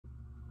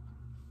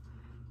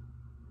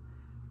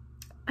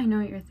I know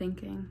what you're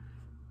thinking.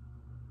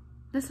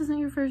 This isn't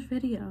your first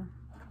video.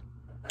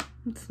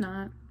 It's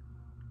not.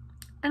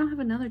 I don't have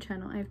another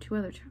channel. I have 2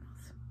 other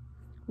channels.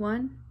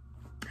 One,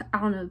 I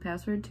don't know the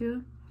password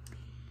to.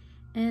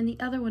 And the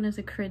other one is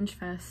a cringe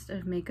fest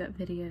of makeup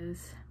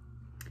videos.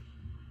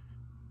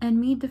 And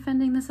me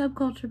defending the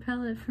subculture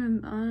palette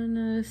from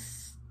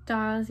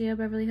Anastasia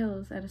Beverly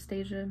Hills at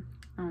Anastasia.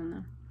 I don't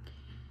know.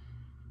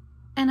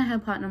 And I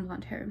had platinum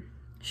blonde hair.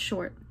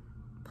 Short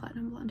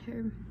platinum blonde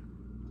hair.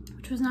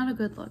 Which was not a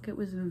good look. It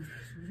was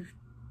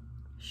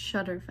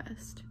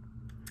shudderfest.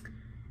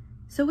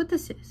 So what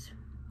this is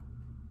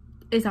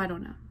I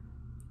don't know.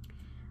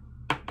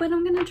 But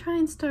I'm gonna try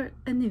and start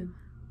anew.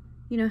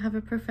 You know, have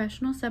a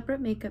professional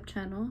separate makeup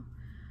channel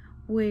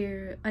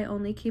where I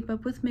only keep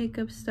up with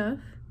makeup stuff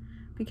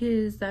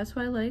because that's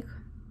what I like.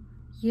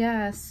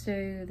 Yeah,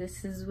 so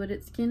this is what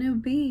it's gonna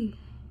be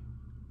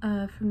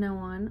from now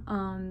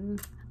on.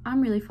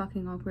 I'm really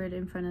fucking awkward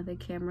in front of the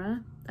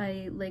camera.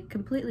 I like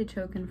completely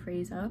choke and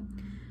freeze up.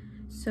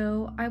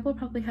 So I will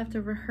probably have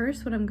to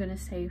rehearse what I'm gonna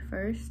say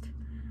first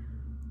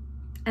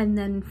and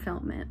then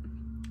film it,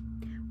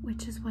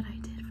 which is what I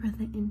did for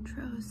the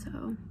intro.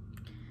 So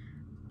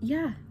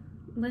yeah,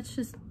 let's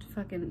just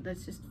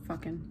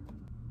fucking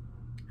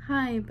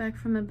hi, back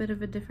from a bit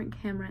of a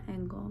different camera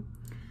angle.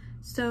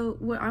 So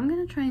what I'm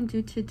gonna try and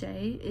do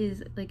today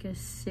is like a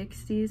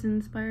 60s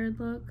inspired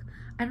look.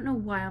 I don't know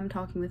why I'm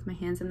talking with my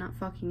hands. I'm not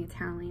fucking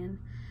Italian.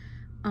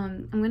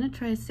 I'm gonna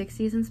try a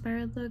 60s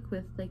inspired look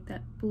with like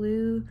that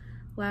blue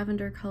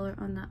lavender color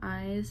on the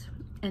eyes,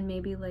 and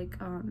maybe like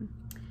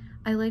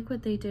I like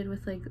what they did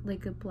with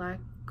like a black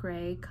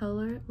gray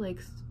color, like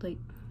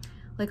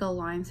a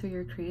line through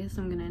your crease.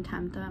 I'm gonna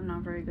attempt that. I'm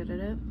not very good at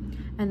it.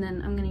 And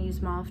then I'm gonna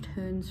use mauve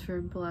tones for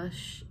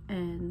blush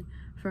and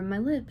for my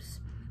lips.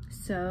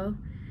 So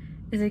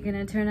is it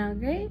gonna turn out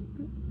great,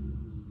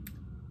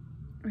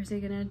 or is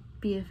it gonna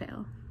be a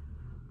fail?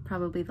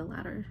 Probably the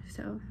latter.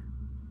 So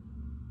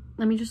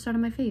let me just start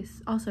on my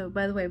face. Also,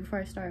 by the way, before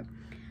I start,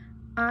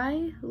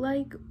 I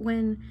like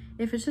when,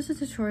 if it's just a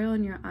tutorial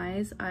on your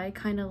eyes, I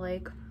kind of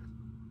like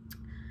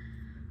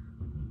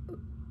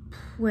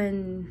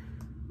when,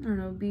 I don't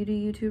know,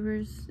 beauty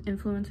YouTubers,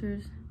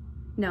 influencers,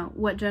 no,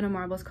 what Jenna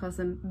Marbles calls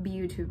them,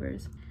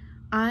 YouTubers.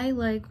 I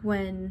like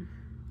when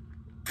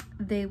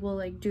they will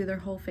like do their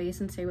whole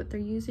face and say what they're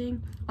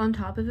using on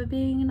top of it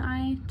being an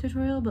eye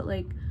tutorial, but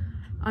like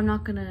I'm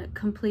not gonna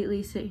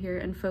completely sit here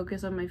and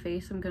focus on my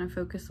face. I'm gonna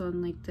focus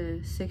on like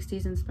the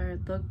 60s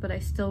inspired look, but I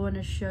still want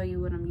to show you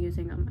what I'm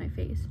using on my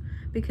face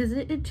because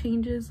it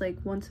changes like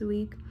once a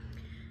week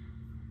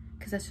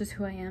because that's just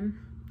who I am.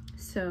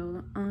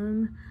 So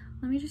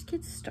let me just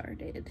get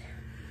started.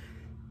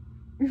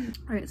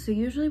 Alright, so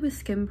usually with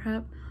skin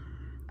prep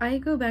I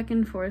go back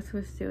and forth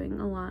with doing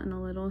a lot and a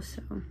little,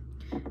 so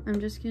I'm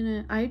just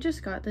gonna, I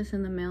just got this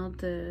in the mail,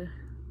 the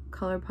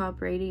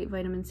Colourpop Radiate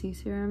Vitamin C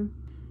Serum.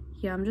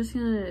 Yeah, I'm just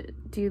gonna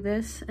do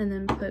this and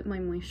then put my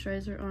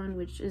moisturizer on,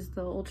 which is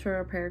the Ultra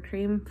Repair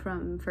Cream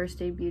from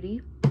First Aid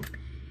Beauty.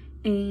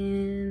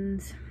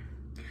 And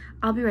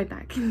I'll be right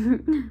back.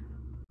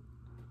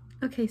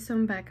 Okay, so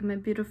I'm back. Am I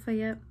beautiful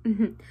yet?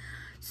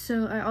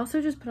 So I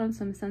also just put on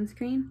some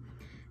sunscreen.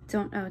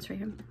 Oh, it's right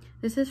here.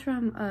 This is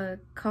from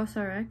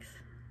cosrx.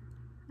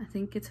 I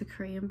think it's a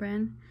Korean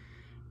brand.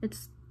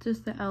 It's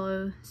just the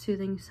aloe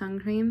soothing sun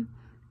cream.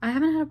 I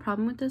haven't had a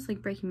problem with this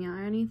like breaking me out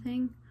or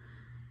anything.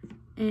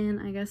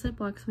 And I guess it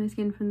blocks my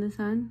skin from the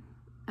sun.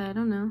 I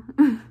don't know.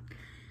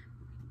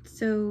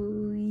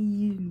 So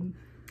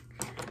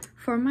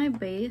for my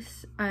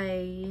base,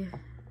 I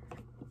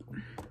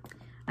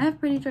have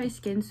pretty dry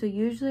skin, so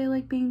usually I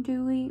like being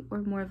dewy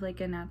or more of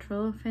like a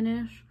natural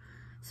finish.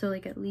 So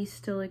like at least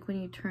still like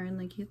when you turn,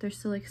 like there's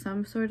still like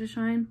some sort of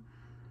shine.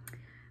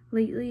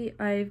 Lately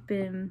I've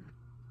been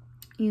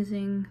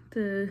using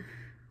the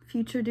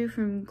Futuredew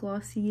from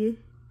Glossier,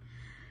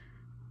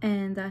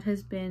 and that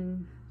has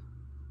been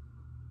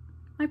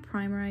my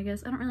primer, I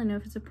guess. I don't really know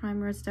if it's a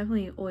primer. It's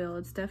definitely oil.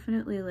 It's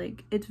definitely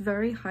like, it's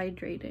very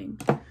hydrating.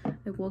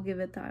 I will give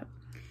it that.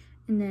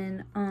 And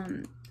then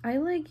I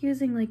like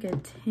using like a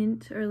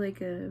tint or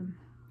like a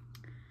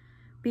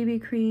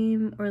BB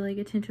cream or like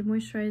a tinted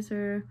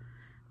moisturizer.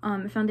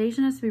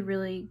 Foundation has to be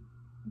really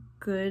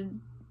good.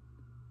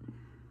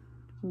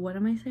 What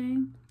am I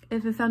saying?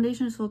 If a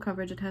foundation is full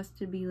coverage, it has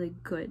to be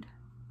like good.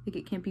 Like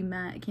it can't be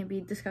matte, it can't be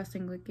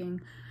disgusting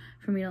looking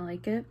for me to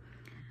like it.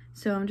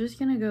 So I'm just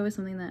gonna go with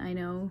something that I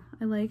know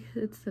I like.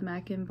 It's the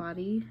MAC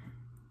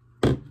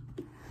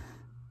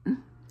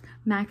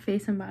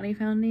Face and Body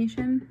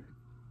Foundation.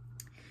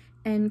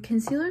 And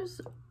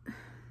concealers,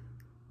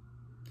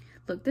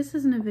 look, this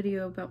isn't a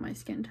video about my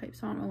skin type,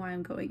 so I don't know why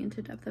I'm going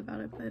into depth about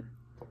it, but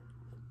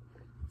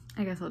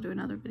I guess I'll do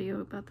another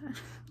video about that.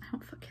 I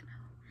don't fucking know.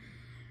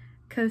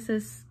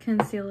 Kosas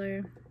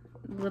concealer,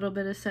 a little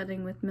bit of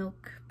setting with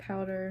milk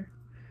powder,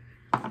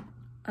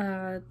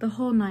 the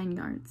whole 9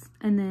 yards.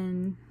 And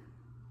then,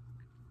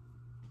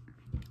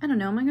 I don't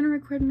know, am I gonna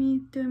record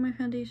me doing my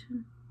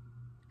foundation?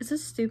 Is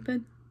this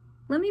stupid?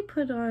 Let me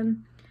put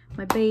on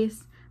my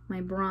base, my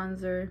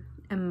bronzer,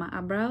 and my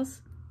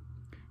eyebrows,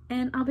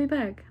 and I'll be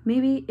back.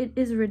 Maybe it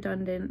is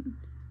redundant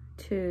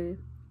to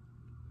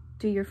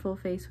do your full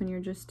face when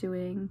you're just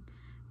doing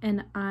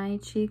an eye,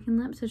 cheek, and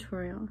lip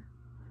tutorial,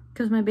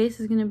 because my base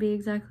is going to be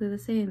exactly the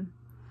same.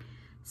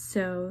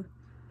 So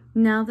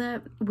now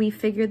that we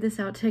figured this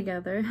out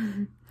together,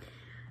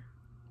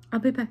 I'll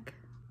be back.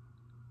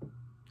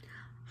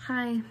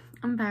 Hi,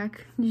 I'm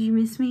back. Did you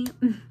miss me?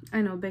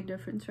 I know, big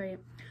difference, right?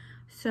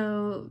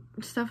 So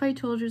stuff I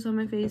told you is on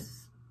my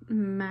face.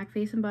 MAC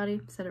Face and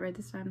Body, said it right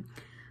this time.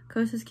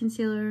 Kosas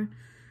concealer,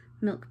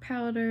 milk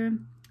powder.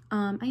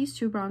 I use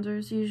 2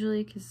 bronzers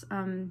usually because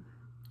I'm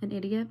an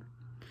idiot.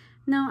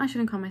 No, I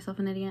shouldn't call myself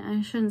an idiot.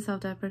 I shouldn't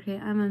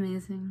self-deprecate. I'm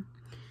amazing.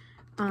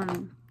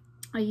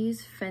 I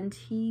use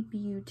Fenty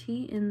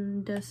Beauty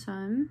in the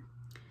Sun.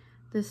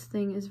 This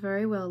thing is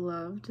very well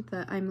loved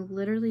that I'm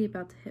literally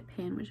about to hit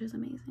pan, which is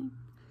amazing.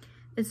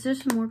 It's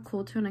just more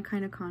cool tone. I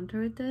kind of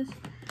contour with this.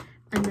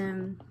 And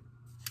then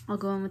I'll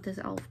go in with this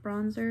e.l.f.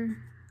 bronzer.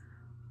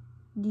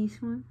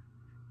 This one.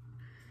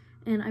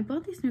 And I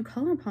bought these new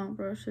Colourpop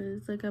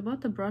brushes. Like, I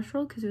bought the brush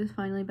roll because it was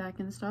finally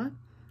back in stock.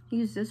 I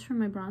used this for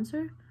my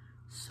bronzer.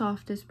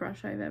 Softest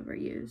brush I've ever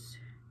used.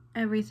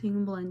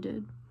 Everything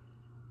blended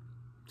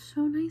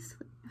so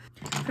nicely.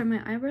 For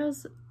my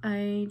eyebrows,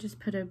 I just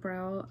put a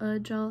brow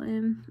gel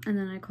in, and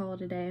then I call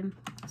it a day.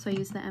 So I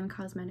use the M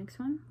Cosmetics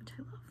one, which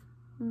I love.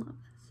 I love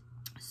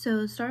this.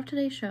 So the star of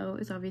today's show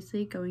is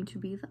obviously going to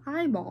be the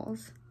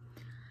eyeballs.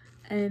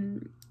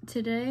 And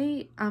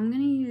today, I'm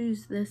going to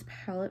use this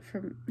palette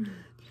from...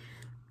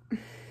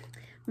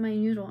 my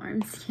noodle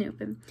arms can't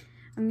open.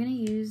 I'm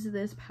going to use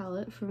this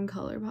palette from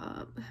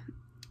Colourpop.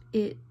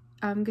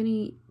 I'm going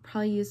to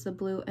probably use the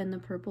blue and the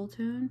purple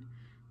tone.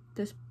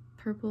 This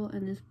purple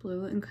and this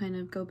blue, and kind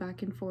of go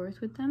back and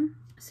forth with them.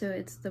 So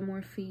it's the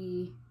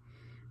Morphe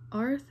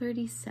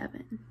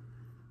R37.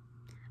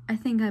 I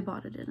think I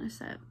bought it in a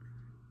set.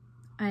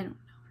 I don't know.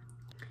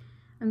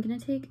 I'm gonna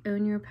take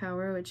Own Your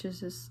Power, which is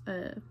this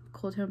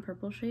cool tone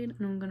purple shade,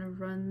 and I'm gonna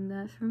run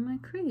that through my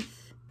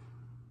crease.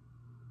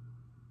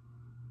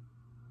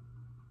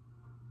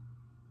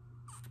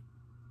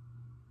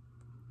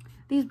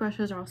 These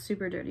brushes are all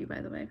super dirty,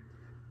 by the way,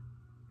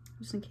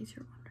 just in case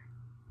you're wondering.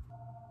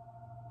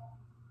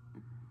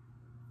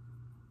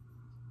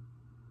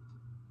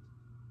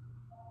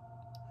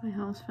 My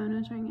house phone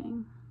is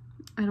ringing.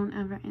 I don't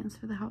ever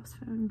answer the house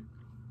phone.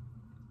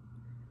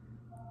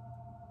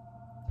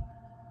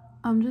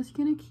 I'm just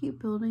gonna keep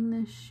building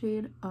this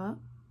shade up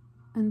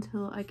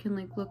until I can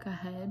like look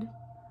ahead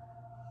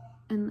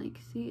and like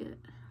see it.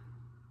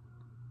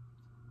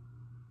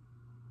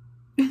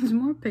 It's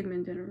more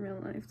pigmented in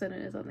real life than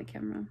it is on the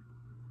camera.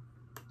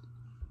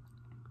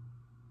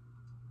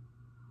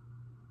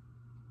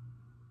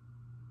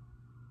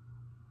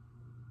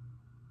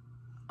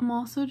 I'm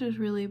also just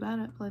really bad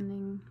at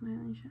blending my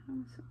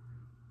eyeshadows.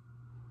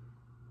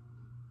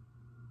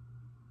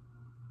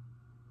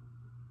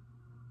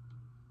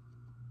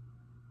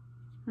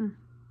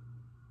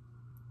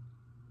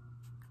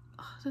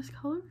 Oh, this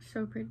color is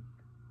so pretty.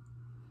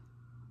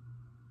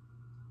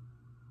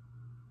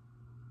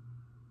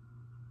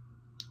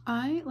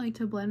 I like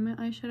to blend my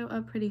eyeshadow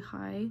up pretty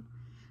high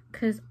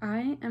because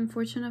I am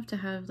fortunate enough to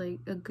have like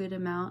a good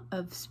amount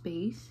of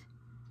space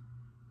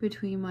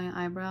between my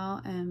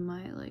eyebrow and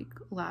my like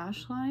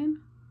lash line,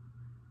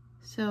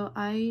 so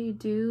I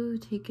do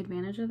take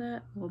advantage of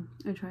that. Well,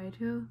 I try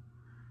to.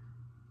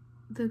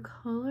 The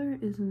color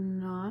is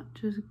not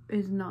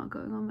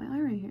going on my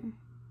eye right here,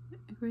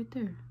 like right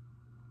there.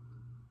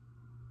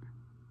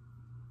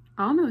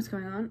 I don't know what's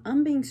going on.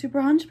 I'm being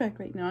super hunchback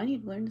right now. I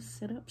need to learn to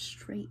sit up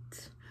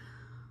straight.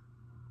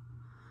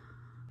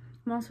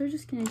 I'm also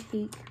just gonna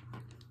take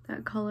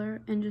that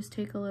color and just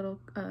take a little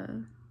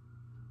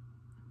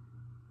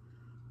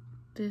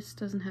this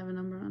doesn't have a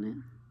number on it.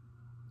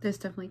 This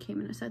definitely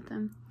came in a set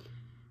then.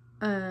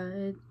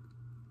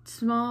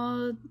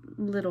 Small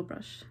little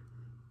brush.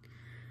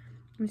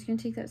 I'm just gonna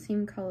take that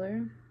same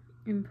color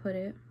and put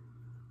it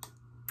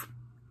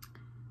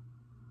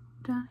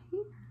down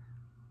here.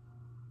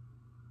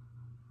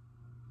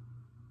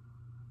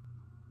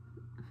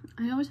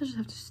 I always just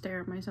have to stare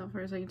at myself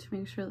for a second to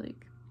make sure,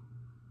 like,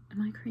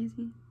 am I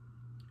crazy?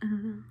 I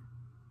don't know.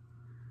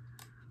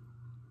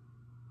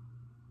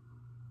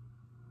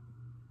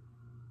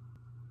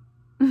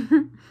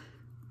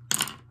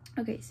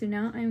 Okay, so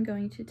now I'm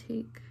going to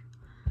take...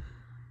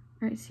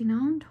 Alright, see, now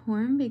I'm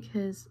torn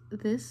because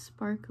this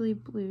sparkly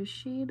blue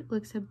shade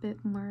looks a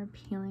bit more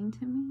appealing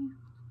to me.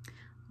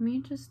 Let me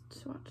just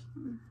swatch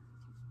them.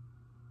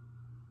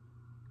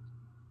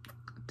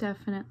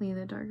 Definitely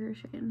the darker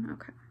shade.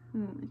 Okay.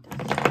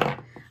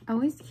 I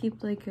always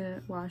keep like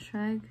a wash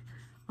rag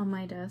on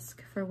my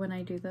desk for when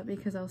I do that,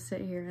 because I'll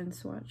sit here and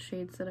swatch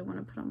shades that I want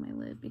to put on my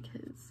lid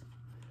because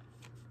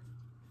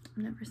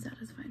I'm never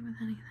satisfied with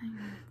anything.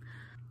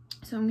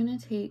 So I'm gonna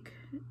take,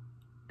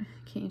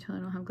 can't you tell I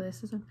don't have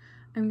glasses on?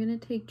 I'm gonna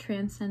take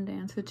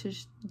Transcendence, which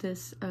is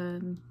this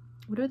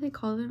what do they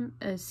call them,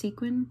 a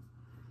sequin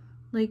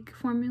like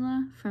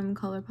formula from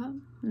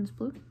Colourpop, and it's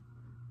blue.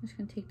 I'm just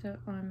gonna take that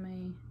on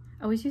my,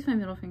 I always use my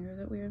middle finger. Is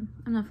that weird?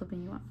 I'm not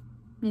flipping you off.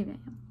 Maybe I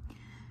am.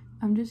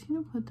 I'm just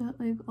gonna put that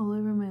like all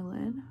over my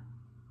lid.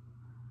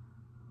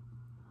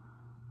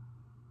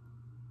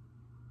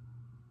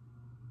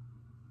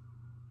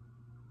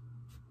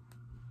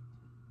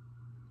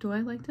 Do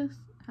I like this?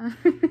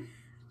 Can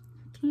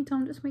you tell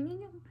I'm just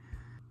winging it?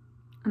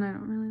 And I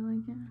don't really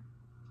like it.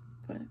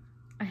 But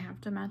I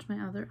have to match my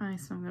other eye,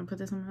 so I'm gonna put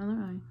this on my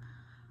other eye.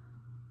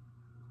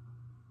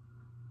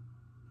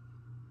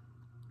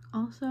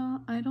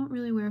 Also, I don't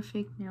really wear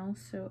fake nails,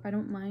 so I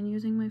don't mind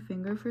using my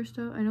finger for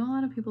stuff. I know a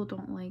lot of people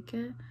don't like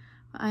it,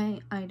 but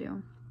I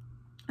do.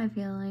 I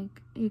feel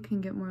like you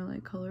can get more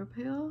like color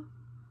pale,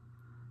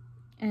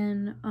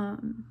 and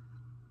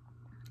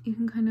you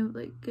can kind of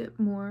like get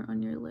more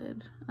on your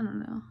lid. I don't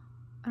know.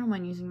 I don't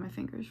mind using my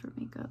fingers for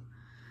makeup,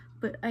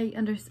 but I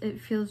understand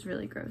it feels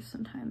really gross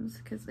sometimes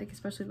because like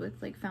especially with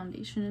like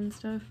foundation and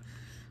stuff.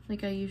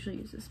 Like I usually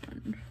use a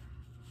sponge.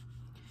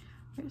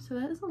 Okay, so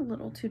that is a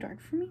little too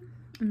dark for me.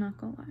 I'm not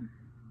gonna lie.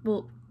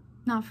 Well,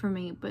 not for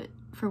me, but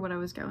for what I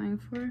was going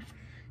for.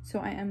 So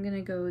I am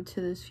gonna go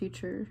to this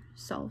Future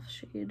Self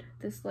shade,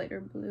 this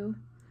lighter blue,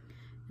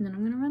 and then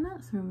I'm gonna run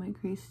that through my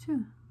crease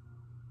too.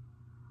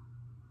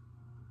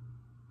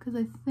 Because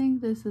I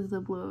think this is the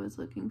blue I was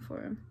looking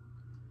for.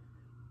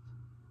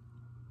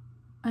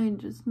 I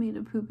just made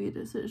a poopy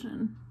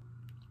decision.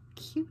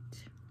 Cute.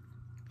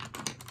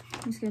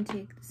 I'm just gonna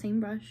take the same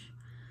brush.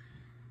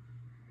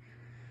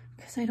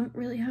 Because I don't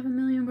really have a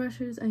million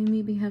brushes. I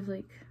maybe have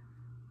like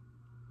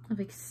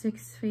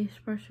 6 face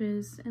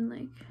brushes and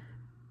like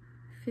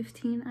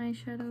 15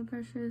 eyeshadow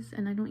brushes,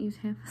 and I don't use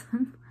half of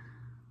them.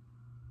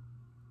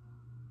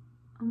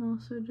 I'm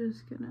also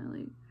just gonna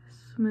like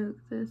smoke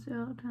this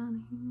out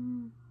down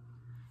here.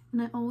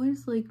 And I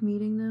always like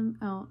meeting them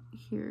out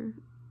here,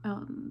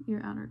 out in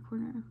your outer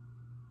corner.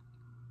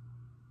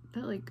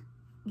 That like,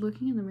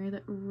 looking in the mirror,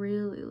 that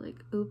really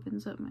like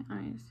opens up my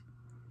eyes.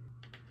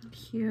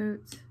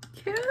 Cute.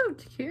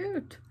 Cute,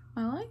 cute.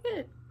 I like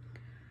it.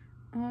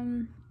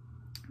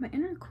 My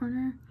inner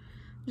corner,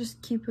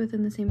 just keep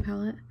within the same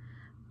palette.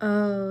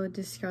 Oh,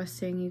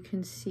 disgusting. You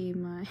can see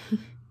my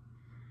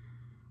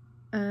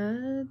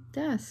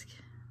desk.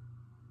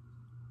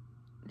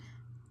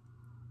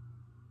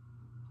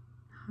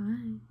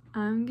 Hi.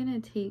 I'm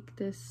gonna take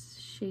this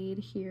shade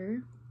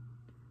here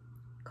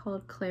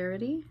called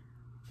Clarity.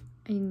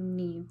 I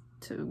need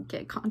to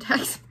get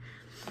contacts.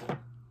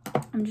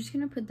 I'm just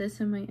gonna put this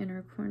in my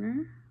inner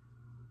corner.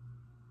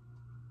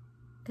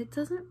 It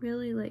doesn't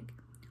really like,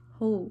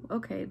 oh,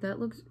 okay, that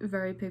looks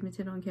very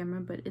pigmented on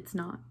camera, but it's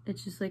not.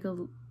 It's just like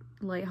a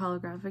light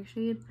holographic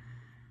shade,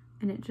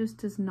 and it just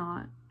does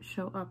not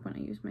show up when I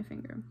use my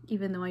finger,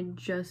 even though I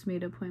just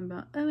made a point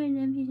about, oh, I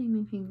love using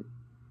my finger.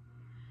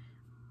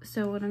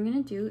 So what I'm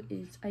gonna do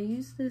is, I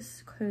use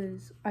this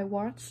because I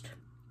watched,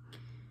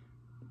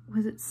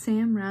 was it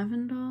Sam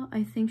Ravindall?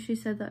 I think she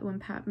said that when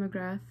Pat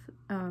McGrath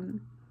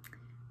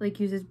like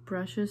uses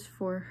brushes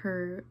for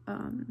her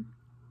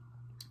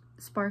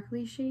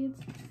sparkly shades.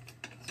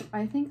 So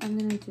I think I'm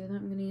gonna do that.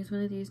 I'm gonna use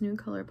one of these new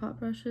ColourPop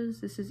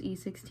brushes. This is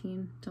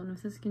E16. Don't know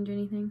if this can do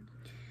anything,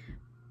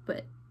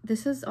 but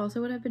this is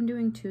also what I've been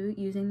doing too,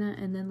 using that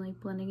and then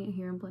like blending it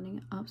here and blending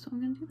it up. So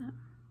I'm gonna do that.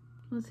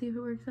 Let's see if it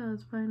works out.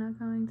 It's probably not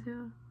going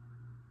to,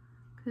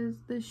 because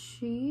the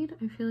shade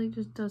I feel like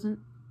just doesn't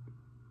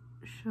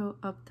show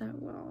up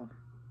that well,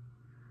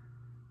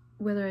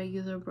 whether I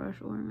use a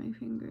brush or my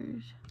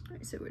fingers.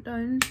 Alright, so we're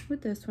done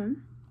with this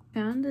one.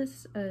 Found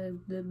this the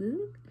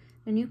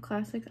new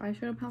Classics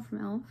eyeshadow palette from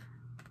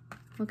e.l.f.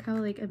 Look how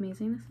like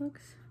amazing this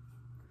looks.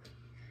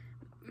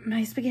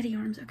 My spaghetti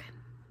arms. Okay,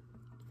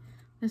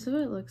 this is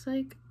what it looks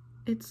like.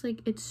 It's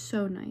like, it's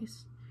so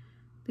nice.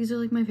 These are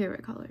like my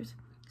favorite colors.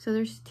 So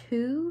there's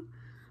 2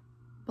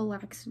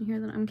 blacks in here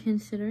that I'm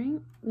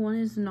considering. One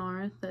is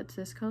Nar, that's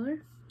this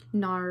color.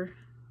 Nar.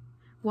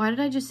 Why did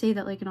I just say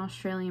that like an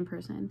Australian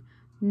person?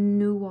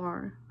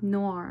 Noir.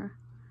 Noir.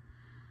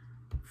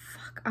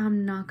 Fuck,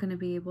 I'm not gonna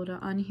be able to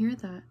unhear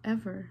that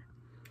ever.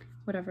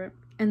 Whatever.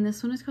 And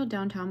this one is called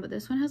Downtown, but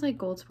this one has like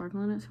gold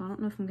sparkle in it, so I don't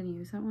know if I'm gonna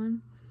use that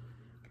one.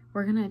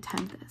 We're gonna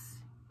attempt this.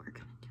 We're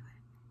gonna do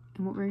it.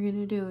 And what we're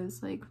gonna do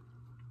is like,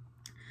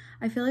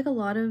 I feel like a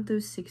lot of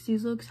those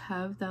 60s looks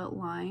have that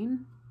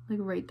line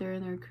like right there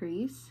in their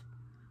crease,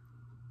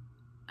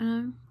 and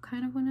I'm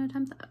kind of gonna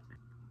attempt that.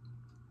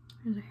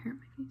 There's a hair in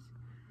my face.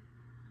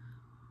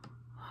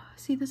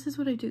 See, this is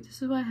what I do.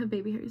 This is why I have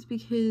baby hairs,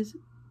 because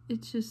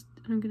it's just,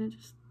 I'm gonna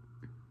just,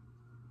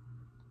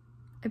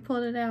 I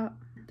pulled it out.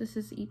 This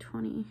is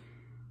E20.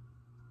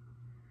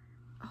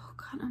 Oh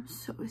god, I'm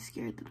so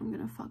scared that I'm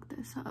gonna fuck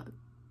this up.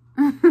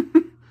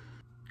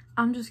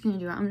 I'm just gonna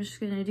do it. I'm just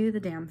gonna do the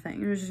damn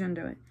thing. I'm just gonna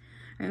do it.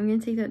 I'm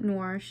gonna take that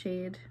Noir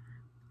shade.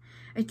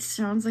 It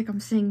sounds like I'm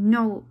saying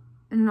no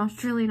in an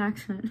Australian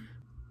accent.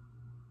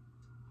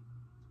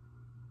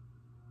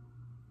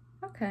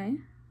 Okay,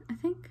 I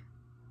think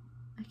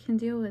I can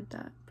deal with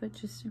that, but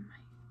just in my,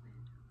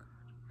 oh god.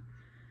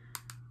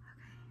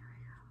 Okay, here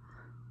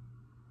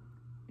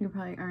we go. You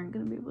probably aren't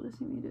gonna be able to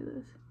see me do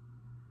this.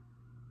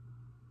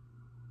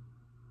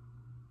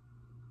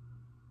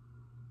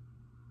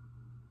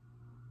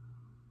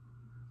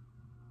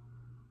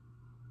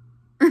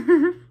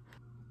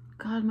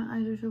 God, my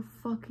eyes are so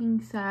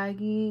fucking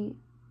saggy.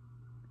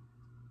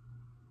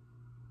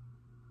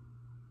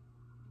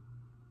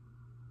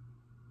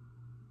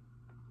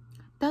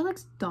 That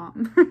looks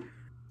dumb.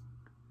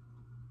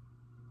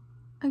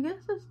 I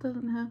guess this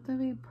doesn't have to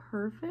be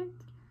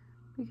perfect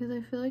because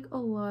I feel like a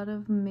lot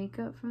of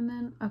makeup from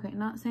then, okay,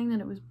 not saying that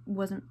it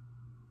wasn't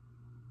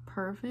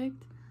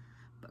perfect,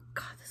 but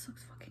God, this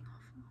looks fucking awful.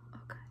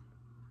 Okay.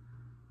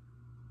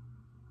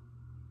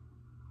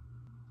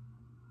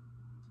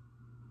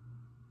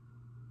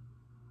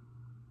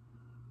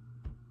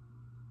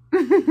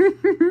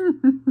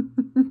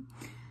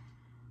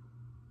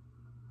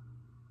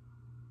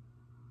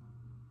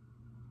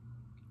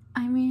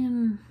 I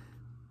mean,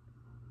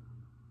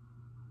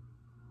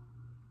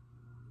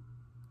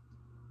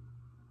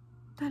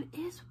 that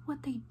is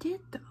what they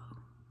did though.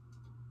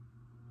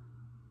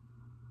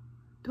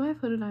 Do I have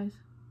hooded eyes?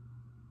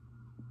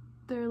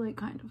 They're like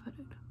kind of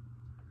hooded.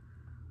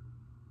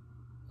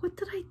 What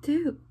did I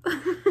do?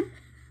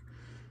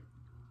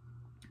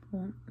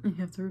 Well, I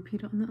have to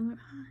repeat it on the other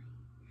eye.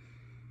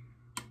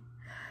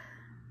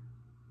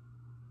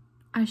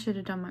 I should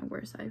have done my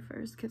worst eye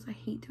first because I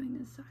hate doing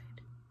this side.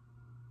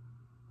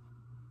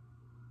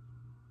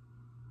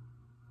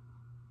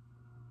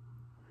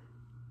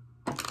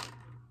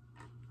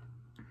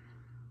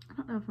 I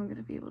don't know if I'm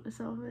gonna be able to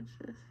salvage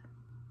this.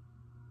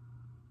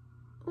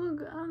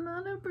 Look, I'm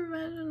not a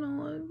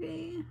professional,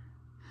 okay?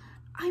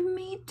 I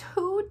made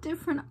 2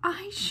 different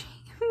eye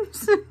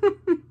shapes.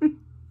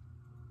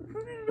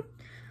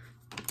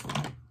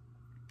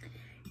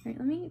 Alright,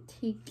 let me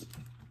take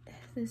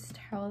this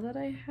towel that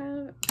I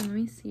have and let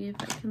me see if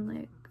I can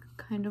like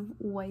kind of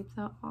wipe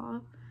that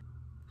off.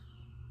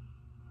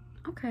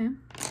 Okay.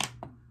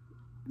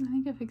 I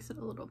think I fixed it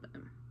a little bit.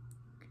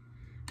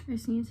 I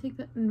just need to take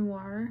that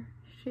noir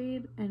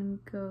shade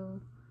and go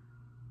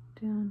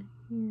down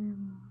here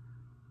more.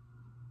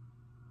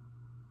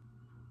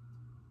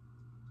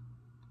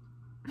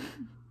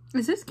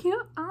 Is this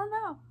cute? I don't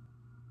know.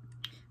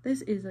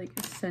 This is like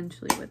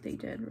essentially what they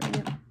did,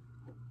 right?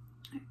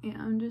 Yeah,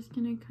 I'm just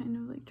gonna kind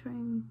of like try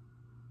and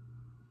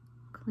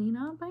clean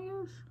up, I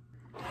guess.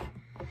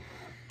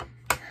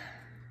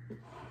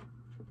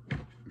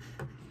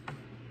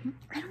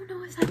 I don't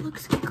know if that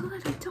looks good.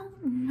 I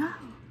don't know.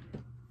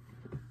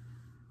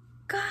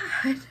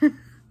 God.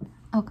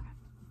 Okay.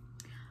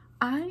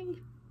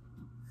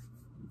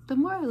 The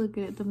more I look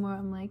at it, the more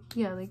I'm like,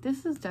 yeah, like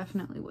this is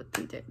definitely what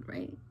they did,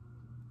 right?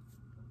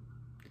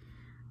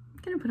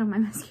 I'm gonna put on my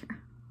mascara.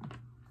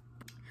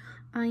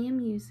 I am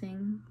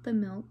using the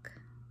Milk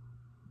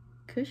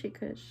Cushy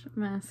Kush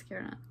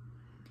mascara.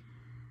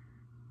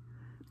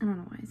 I don't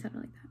know why I said it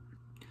like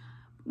that.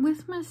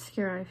 With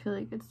mascara, I feel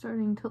like it's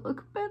starting to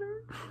look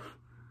better.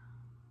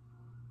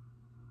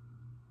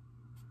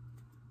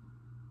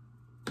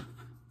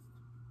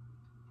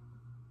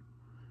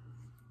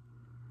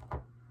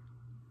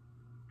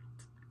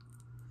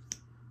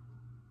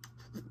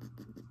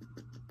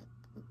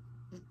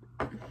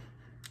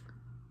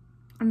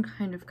 I'm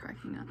kind of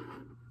cracking up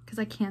because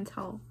I can't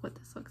tell what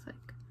this looks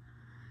like.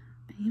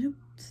 I need to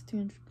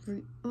stand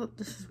straight up.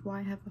 This is why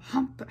I have a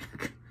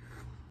humpback.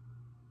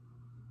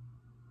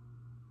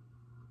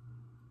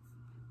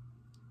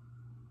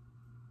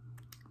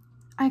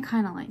 I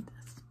kind of like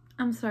this.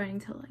 I'm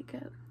starting to like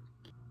it.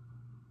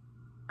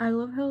 I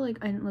love how like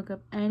I didn't look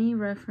up any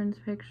reference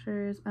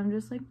pictures. I'm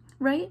just like,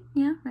 right?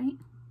 Yeah, right.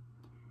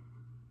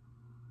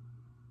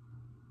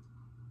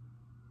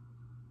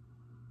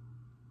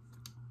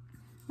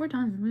 We're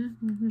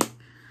done.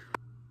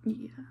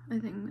 Yeah, I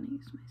think I'm gonna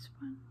use my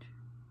sponge.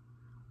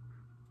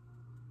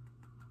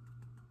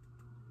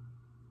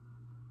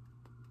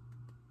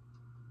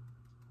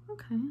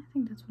 Okay, I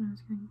think that's what I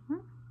was going for.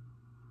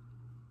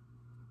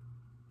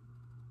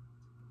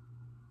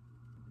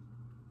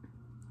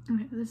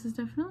 Okay, this is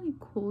definitely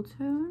cool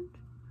toned,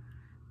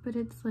 but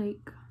it's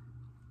like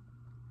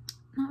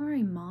not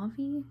very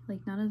mauve-y,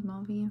 like not as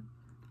mauve-y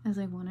as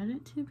I wanted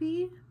it to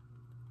be.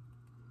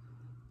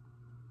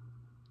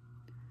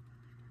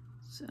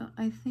 So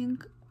I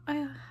think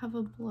I have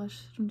a blush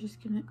that I'm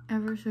just gonna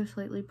ever so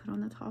slightly put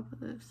on the top of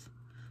this.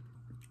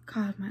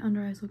 God, my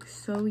under eyes look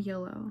so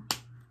yellow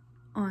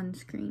on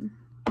screen.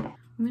 I'm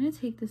gonna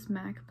take this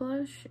MAC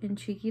blush in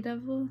Cheeky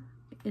Devil.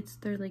 It's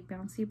their like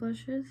bouncy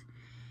blushes.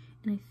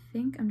 And I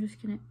think I'm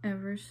just gonna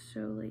ever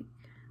so like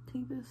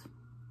take this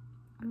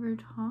over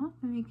top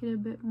and make it a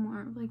bit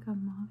more of like a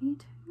mauve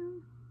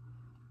tone.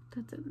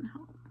 That didn't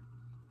help.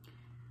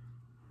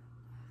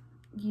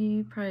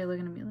 You probably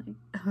looking at me like,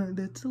 oh,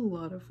 that's a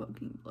lot of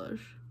fucking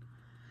blush.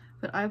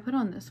 But I put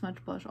on this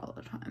much blush all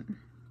the time.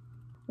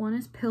 One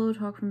is Pillow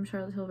Talk from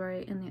Charlotte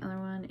Tilbury and the other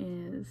one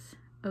is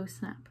Oh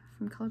Snap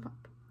from Colourpop.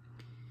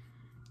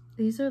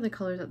 These are the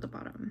colors at the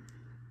bottom.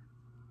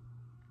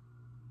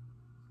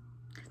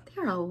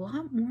 They are a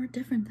lot more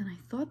different than I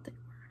thought they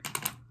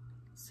were.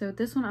 So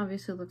this one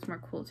obviously looks more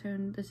cool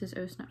toned. This is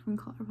Oh Snap from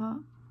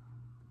Colourpop.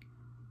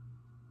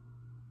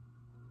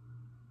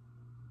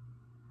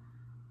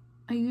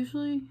 I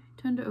usually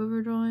tend to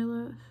overdraw my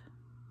lips,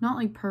 Not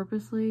like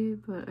purposely,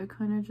 but I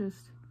kind of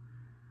just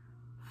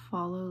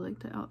follow like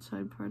the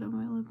outside part of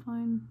my lip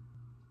line.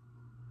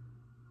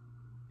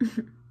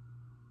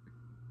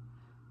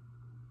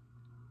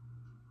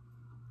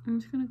 I'm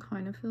just gonna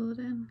kind of fill it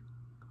in.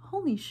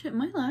 Holy shit,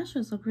 my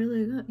lashes look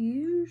really good.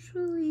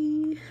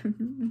 Usually,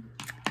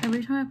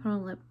 every time I put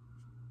on lip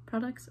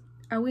products,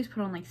 I always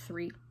put on like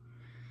 3.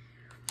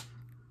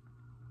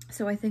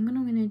 So I think what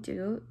I'm gonna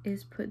do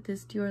is put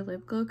this Dior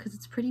lip glow because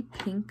it's pretty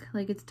pink,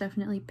 like it's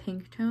definitely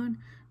pink tone,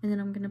 and then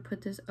I'm gonna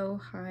put this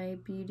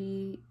Ohii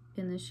Beauty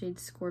in the shade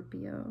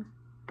Scorpio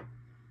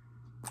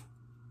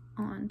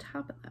on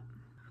top of that.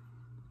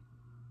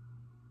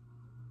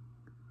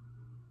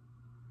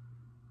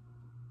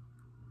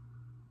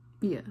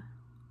 Yeah.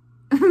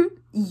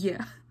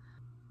 Yeah.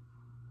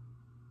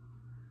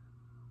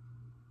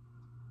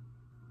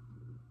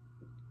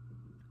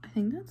 I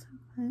think that's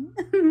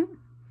okay.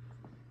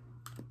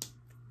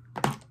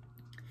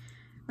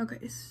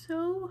 Okay,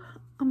 so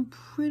I'm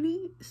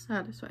pretty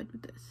satisfied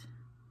with this.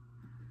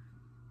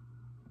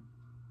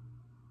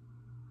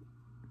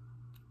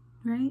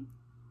 Right?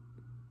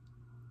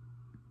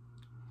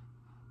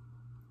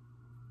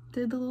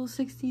 Did the little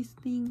 60s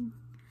thing.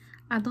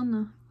 I don't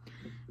know.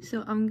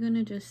 So I'm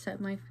gonna just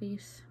set my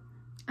face.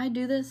 I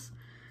do this.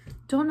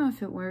 Don't know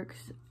if it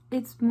works.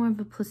 It's more of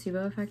a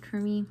placebo effect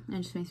for me. And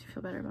it just makes me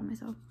feel better about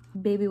myself.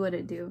 Baby, what'd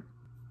it do?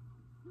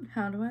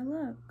 How do I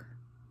look?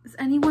 Does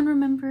anyone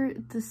remember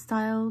the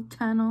Style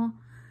channel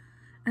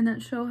and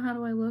that show How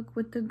Do I Look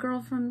with the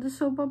girl from the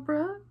soap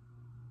opera?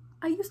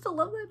 I used to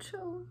love that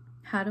show.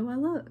 How do I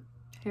look?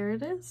 Here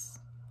it is.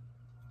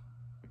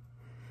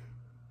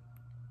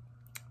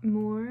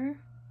 More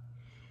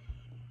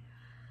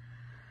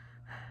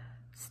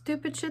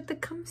stupid shit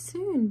that comes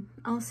soon.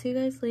 I'll see you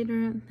guys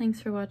later.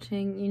 Thanks for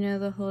watching. You know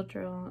the whole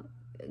drill.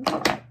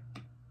 I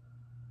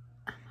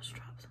almost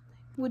dropped something.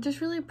 Would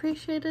just really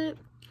appreciate it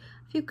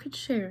if you could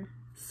share,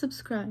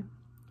 subscribe,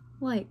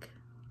 like.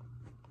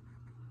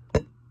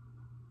 Oh,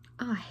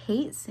 I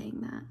hate saying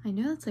that. I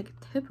know that's like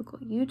a typical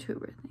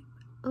YouTuber thing.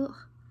 Ugh.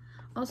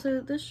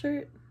 Also, this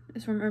shirt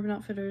is from Urban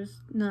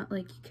Outfitters. Not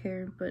like you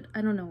care, but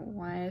I don't know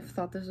why I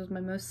thought this was my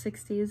most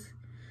 60s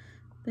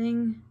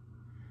thing.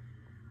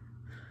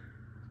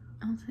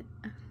 I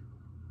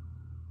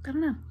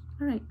don't know.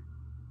 Alright.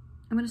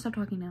 I'm gonna stop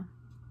talking now.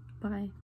 Bye.